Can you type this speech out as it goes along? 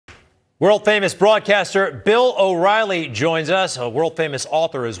World-famous broadcaster Bill O'Reilly joins us, a world-famous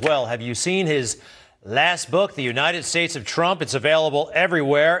author as well. Have you seen his last book, The United States of Trump? It's available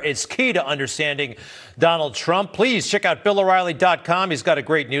everywhere. It's key to understanding Donald Trump. Please check out BillO'Reilly.com. He's got a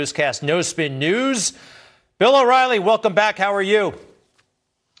great newscast, No Spin News. Bill O'Reilly, welcome back. How are you?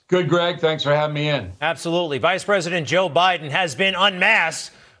 Good, Greg. Thanks for having me in. Absolutely. Vice President Joe Biden has been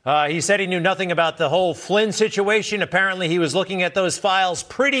unmasked. He said he knew nothing about the whole Flynn situation. Apparently, he was looking at those files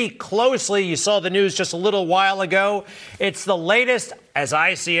pretty closely. You saw the news just a little while ago. It's the latest, as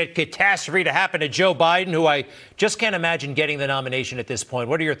I see it, catastrophe to happen to Joe Biden, who I just can't imagine getting the nomination at this point.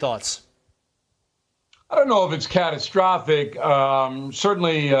 What are your thoughts? I don't know if it's catastrophic.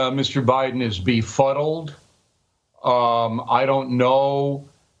 Certainly, Mr. Biden is befuddled. I don't know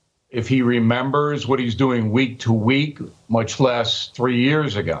if he remembers what he's doing week to week, much less 3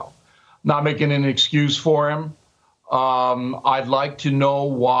 years ago. Not making an excuse for him. I'd like to know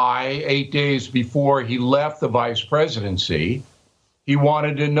why 8 days before he left the vice presidency, he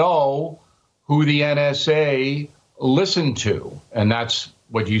wanted to know who the NSA listened to. And that's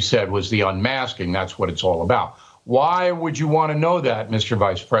what you said was the unmasking. That's what it's all about. Why would you want to know that, Mr.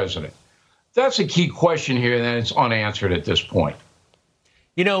 Vice President? That's a key question here, and it's unanswered at this point.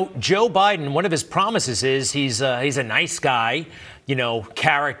 You know, Joe Biden, one of his promises is he's a nice guy,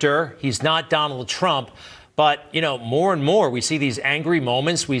 character. He's not Donald Trump. But, more and more we see these angry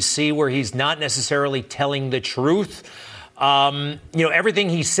moments. We see where he's not necessarily telling the truth. Everything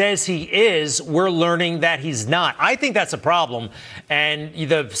he says he is, we're learning that he's not. I think that's a problem. And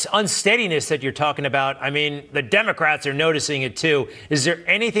the unsteadiness that you're talking about, the Democrats are noticing it, too. Is there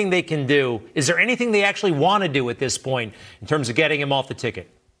anything they can do? Is there anything they actually want to do at this point in terms of getting him off the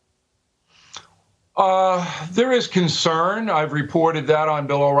ticket? There is concern. I've reported that on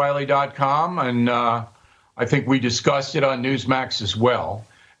BillO'Reilly.com, and I think we discussed it on Newsmax as well.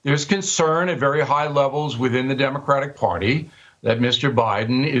 There's concern at very high levels within the Democratic Party that Mr.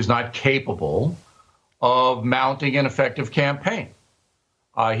 Biden is not capable of mounting an effective campaign.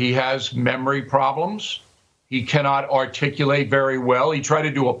 He has memory problems. He cannot articulate very well. He tried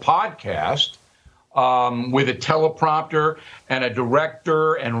to do a podcast with a teleprompter and a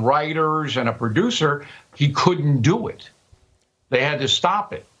director and writers and a producer. He couldn't do it. They had to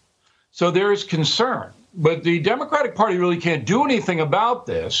stop it. So there is concern. But the Democratic Party really can't do anything about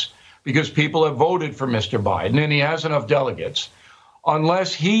this because people have voted for Mr. Biden and he has enough delegates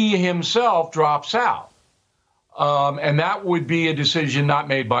unless he himself drops out. And that would be a decision not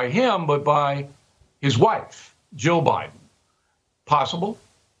made by him, but by his wife, Jill Biden. Possible.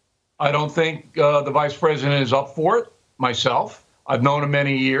 I don't think the vice president is up for it myself. I've known him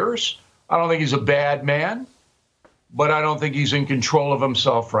many years. I don't think he's a bad man. But I don't think he's in control of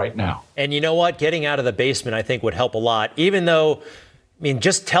himself right now. And you know what? Getting out of the basement, I think, would help a lot. Even though,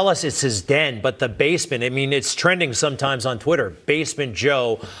 just tell us it's his den. But the basement, it's trending sometimes on Twitter. Basement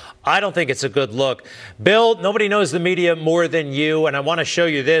Joe. I don't think it's a good look. Bill, nobody knows the media more than you. And I want to show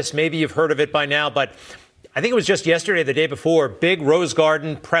you this. Maybe you've heard of it by now. But I think it was just yesterday, the day before, big Rose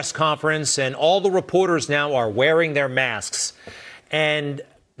Garden press conference. And all the reporters now are wearing their masks. And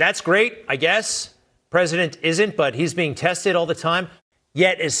that's great, I guess. President isn't, but he's being tested all the time.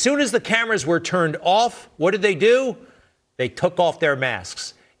 Yet as soon as the cameras were turned off, what did they do? They took off their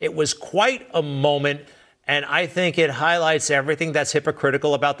masks. It was quite a moment, and I think it highlights everything that's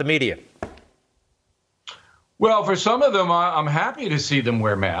hypocritical about the media. Well, for some of them, I'm happy to see them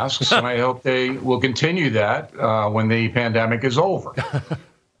wear masks, and I hope they will continue that when the pandemic is over.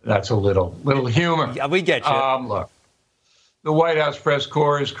 That's a little humor. Yeah, we get you. Look, the White House press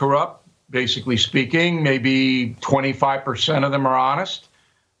corps is corrupt. Basically speaking, maybe 25% of them are honest.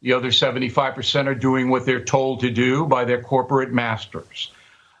 The other 75% are doing what they're told to do by their corporate masters.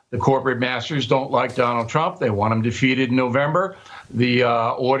 The corporate masters don't like Donald Trump. They want him defeated in November. The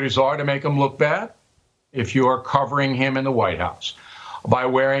orders are to make him look bad if you are covering him in the White House. By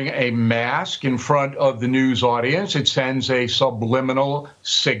wearing a mask in front of the news audience, it sends a subliminal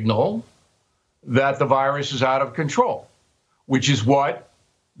signal that the virus is out of control, which is what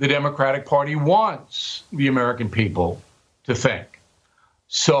the Democratic Party wants the American people to think.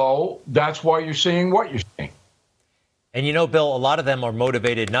 So that's why you're seeing what you're seeing. And Bill, a lot of them are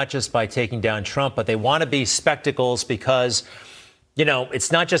motivated not just by taking down Trump, but they want to be spectacles because,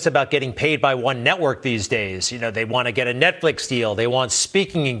 it's not just about getting paid by one network these days. They want to get a Netflix deal. They want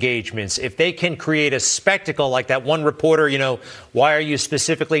speaking engagements. If they can create a spectacle like that one reporter, why are you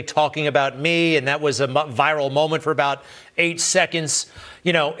specifically talking about me? And that was a viral moment for about 8 seconds.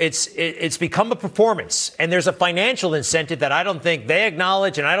 It's become a performance, and there's a financial incentive that I don't think they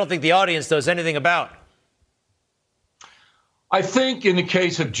acknowledge, and I don't think the audience knows anything about. I think in the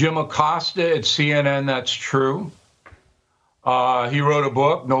case of Jim Acosta at CNN, that's true. He wrote a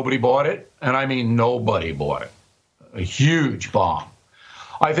book. Nobody bought it. And I mean, nobody bought it. A huge bomb.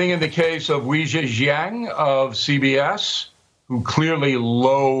 I think in the case of Weijia Jiang of CBS, who clearly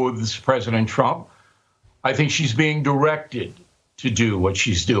loathes President Trump, I think she's being directed to do what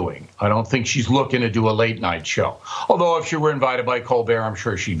she's doing. I don't think she's looking to do a late night show. Although if she were invited by Colbert, I'm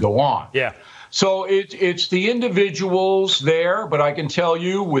sure she'd go on. Yeah. So it's the individuals there, but I can tell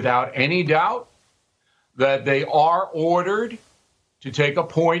you without any doubt that they are ordered to take a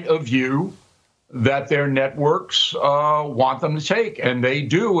point of view that their networks want them to take. And they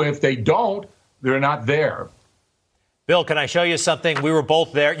do. If they don't, they're not there. Bill, can I show you something? We were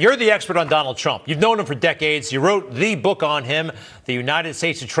both there. You're the expert on Donald Trump. You've known him for decades. You wrote the book on him, The United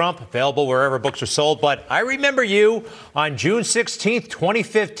States of Trump, available wherever books are sold. But I remember you on June 16th,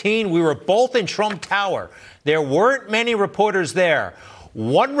 2015. We were both in Trump Tower. There weren't many reporters there.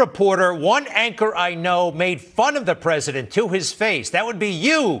 One reporter, one anchor I know, made fun of the president to his face. That would be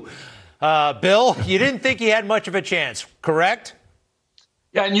you, Bill. You didn't think he had much of a chance, correct?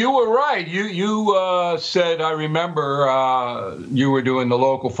 Yeah, and you were right. You said, I remember you were doing the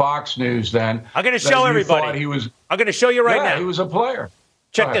local Fox News then. I'm going to show everybody. I'm going to show you right now. He was a player.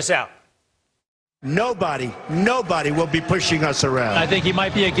 Check this out. Nobody will be pushing us around. I think he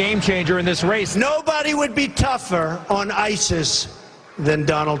might be a game changer in this race. Nobody would be tougher on ISIS than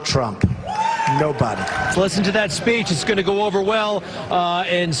Donald Trump. Nobody. Let's listen to that speech. It's going to go over well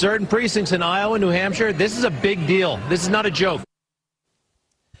in certain precincts in Iowa, New Hampshire. This is a big deal. This is not a joke.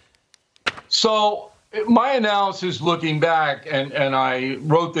 So my analysis looking back, and I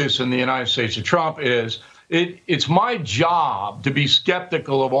wrote this in the United States of Trump, is it's my job to be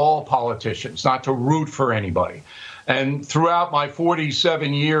skeptical of all politicians, not to root for anybody. And throughout my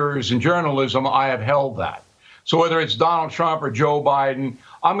 47 years in journalism, I have held that. So whether it's Donald Trump or Joe Biden,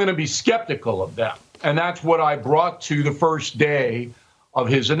 I'm going to be skeptical of them. And that's what I brought to the first day of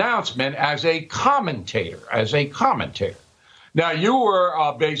his announcement as a commentator, Now, you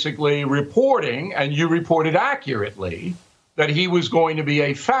were basically reporting, and you reported accurately, that he was going to be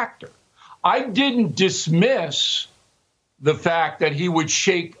a factor. I didn't dismiss the fact that he would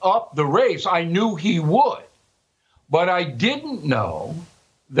shake up the race. I knew he would. But I didn't know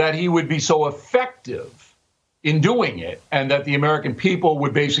that he would be so effective in doing it, and that the American people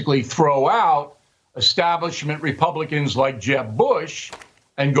would basically throw out establishment Republicans like Jeb Bush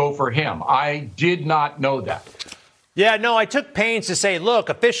and go for him. I did not know that. Yeah, no, I took pains to say, look,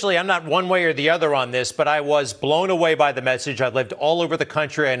 officially, I'm not one way or the other on this, but I was blown away by the message. I lived all over the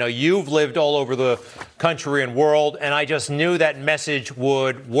country. I know you've lived all over the country and world, and I just knew that message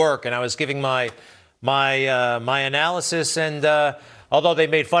would work. And I was giving my analysis, and although they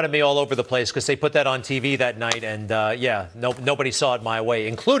made fun of me all over the place because they put that on TV that night, and nobody saw it my way,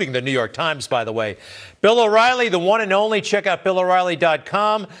 including the New York Times, by the way. Bill O'Reilly, the one and only. Check out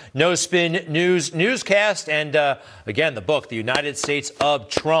BillO'Reilly.com. No Spin News newscast, and again, the book, The United States of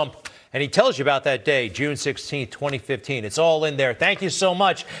Trump. And he tells you about that day, June 16th, 2015. It's all in there. Thank you so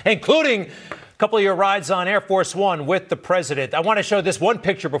much, including a couple of your rides on Air Force One with the president. I want to show this one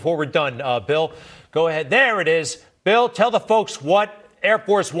picture before we're done, Bill. Go ahead. There it is. Bill, tell the folks what Air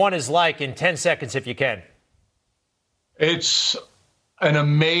Force One is like in 10 seconds, if you can. It's an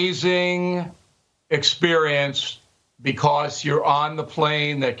amazing experience because you're on the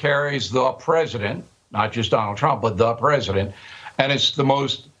plane that carries the president, not just Donald Trump, but the president. And it's the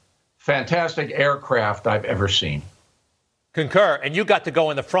most fantastic aircraft I've ever seen. Concur. And you got to go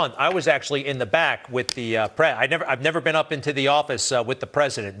in the front. I was actually in the back with the I've never been up into the office with the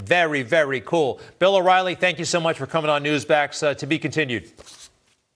president. Very, very cool. Bill O'Reilly, thank you so much for coming on Newsmax. To be continued.